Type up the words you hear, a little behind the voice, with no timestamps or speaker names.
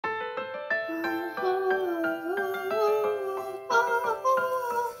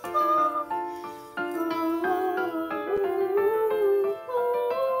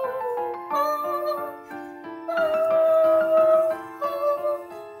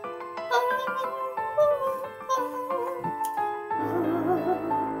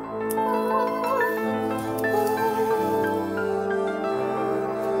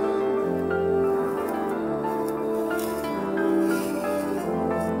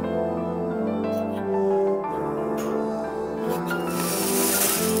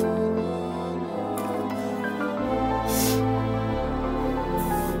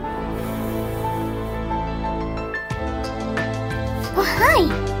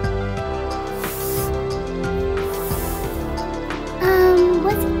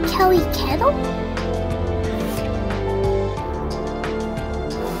Kelly Kettle?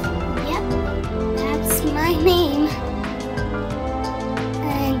 Yep, that's my name.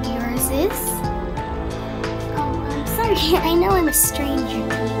 And yours is? Oh, I'm sorry, I know I'm a stranger to you,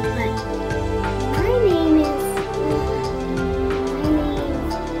 but my name's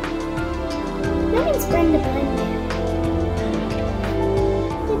Brenda Blender.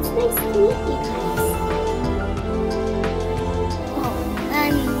 It's nice to meet you guys. Oh,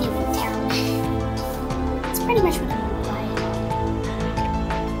 I'm new in town. It's pretty much what I'm like.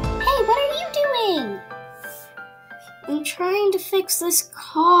 Hey, what are you doing? I'm trying to fix this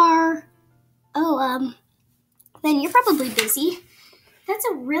car. Oh, then you're probably busy. That's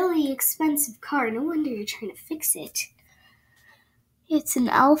a really expensive car. No wonder you're trying to fix it. It's an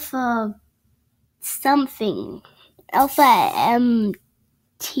Alpha something. Alpha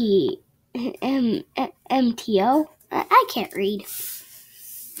MTO? I can't read.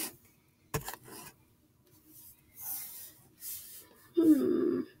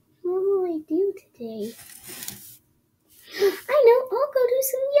 What will I do today? I know, I'll go do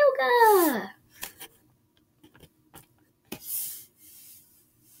some yoga.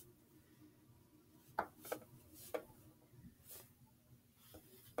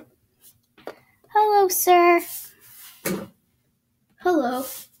 Hello, sir. Hello.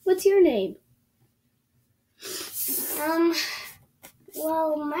 What's your name?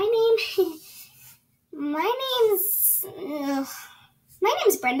 Well, my name's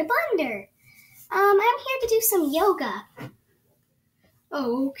Brenda Blender. I'm here to do some yoga.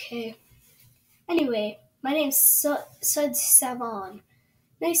 Oh, okay. Anyway, my name's Sud Savon.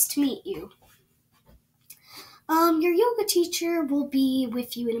 Nice to meet you. Your yoga teacher will be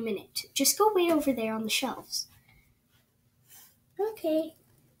with you in a minute. Just go wait over there on the shelves. Okay.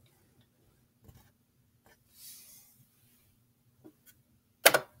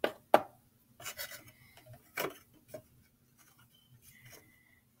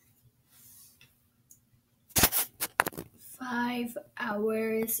 Five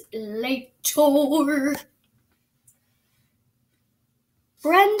hours later.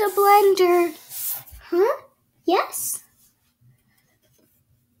 Brenda Blender. Huh? Yes?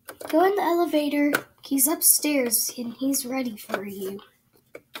 Go in the elevator. He's upstairs and he's ready for you.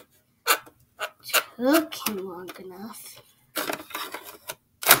 Took him long enough.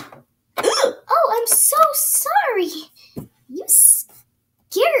 Oh, I'm so sorry. You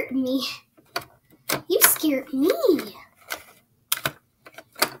scared me. You scared me.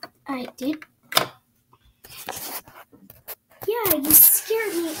 I did. Yeah, you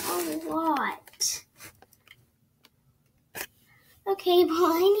scared me a lot. Okay, well,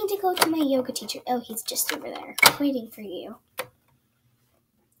 I need to go to my yoga teacher. Oh, he's just over there, waiting for you.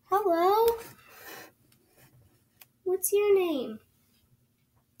 Hello? What's your name?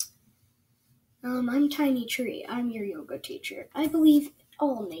 I'm Tiny Tree. I'm your yoga teacher. I believe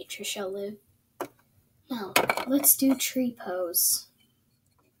all nature shall live. Now, let's do tree pose.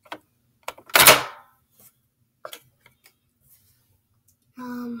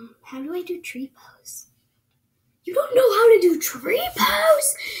 How do I do tree pose? You don't know how to do tree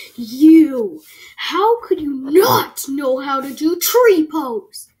pose? You! How could you not know how to do tree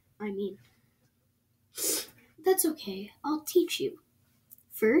pose? I mean, that's okay. I'll teach you.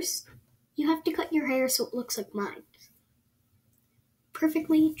 First, you have to cut your hair so it looks like mine.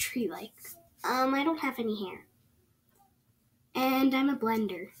 Perfectly tree-like. I don't have any hair. And I'm a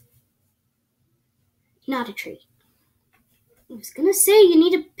blender. Not a tree. I was gonna say you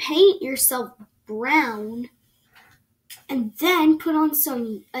need to paint yourself brown and then put on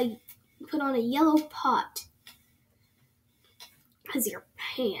a yellow pot as your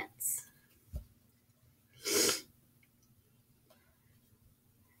pants.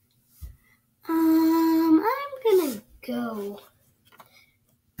 I'm gonna go.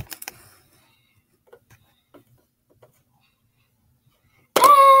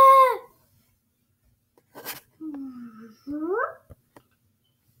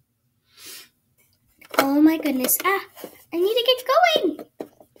 Oh my goodness. I need to get going.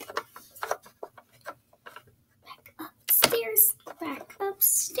 Back upstairs. Back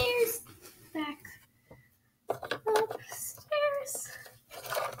upstairs. Back upstairs.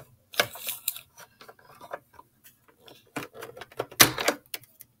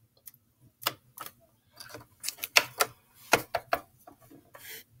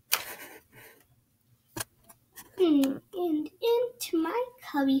 And into my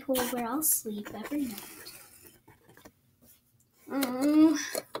cubby hole where I'll sleep every night. I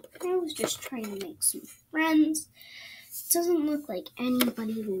was just trying to make some friends. It doesn't look like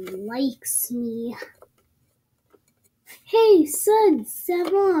anybody likes me. Hey, son,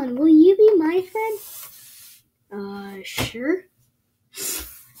 Savon, will you be my friend? Sure.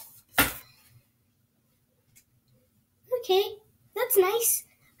 Okay, that's nice.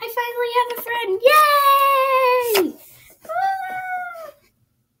 I finally have a friend. Yay! Ah!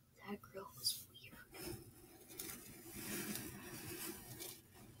 That girl was weird.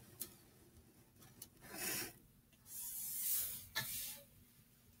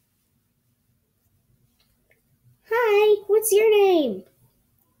 Hi, what's your name?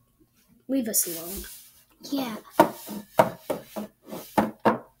 Leave us alone. Yeah.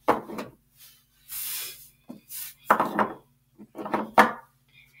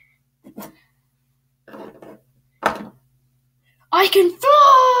 I can fly!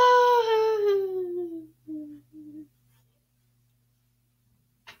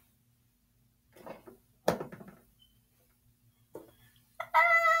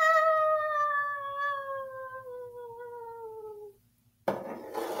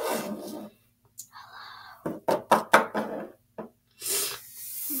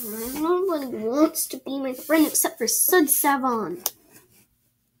 Nobody wants to be my friend except for Sud Savon.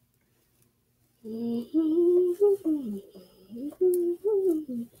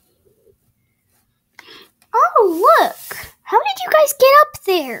 Oh, look! How did you guys get up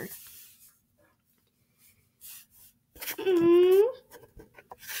there?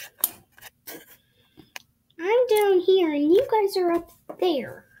 I'm down here and you guys are up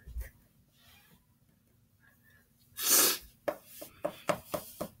there.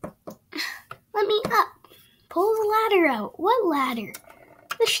 Let me up. Pull the ladder out. What ladder?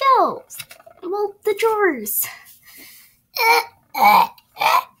 The shelves. Well, the drawers.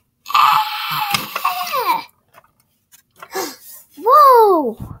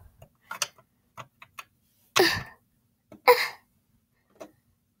 Whoa!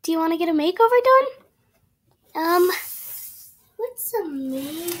 Do you want to get a makeover done? What's a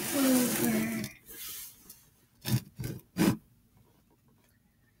makeover?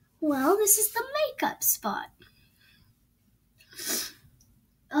 Well, this is the makeup spot.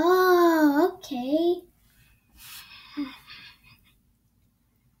 Oh, okay.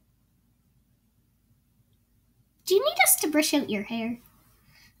 Do you need us to brush out your hair?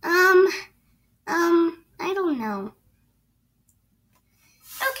 I don't know.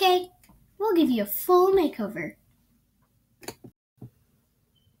 Okay, we'll give you a full makeover.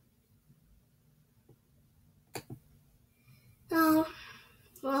 Oh,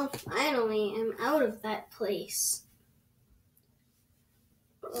 well, finally, I'm out of that place.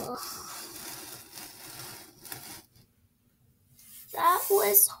 Ugh. That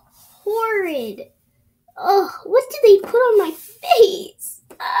was horrid. Ugh, what did they put on my face?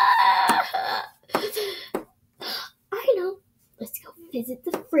 I know. Let's go visit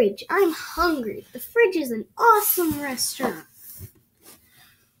the fridge. I'm hungry. The fridge is an awesome restaurant.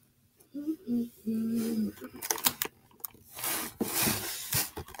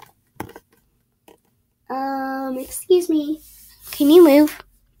 Excuse me. Can you move?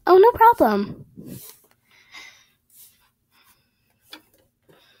 Oh, no problem.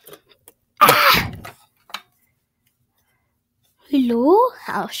 Ah! Hello?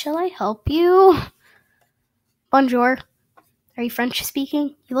 How shall I help you? Bonjour. Are you French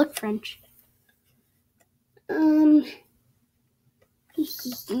speaking? You look French. No.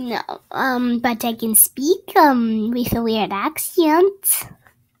 But I can speak, with a weird accent.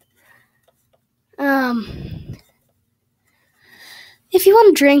 If you want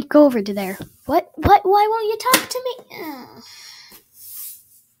a drink, go over to there. What? Why won't you talk to me?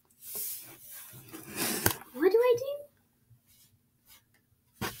 What do I do?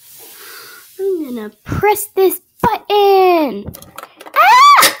 I'm gonna press this button.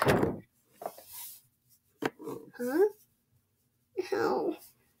 Ah! Huh? Ow.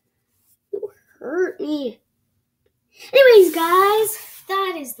 You hurt me. Anyways, guys,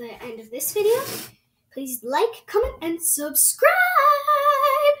 that is the end of this video. Please like, comment, and subscribe.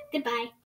 Goodbye.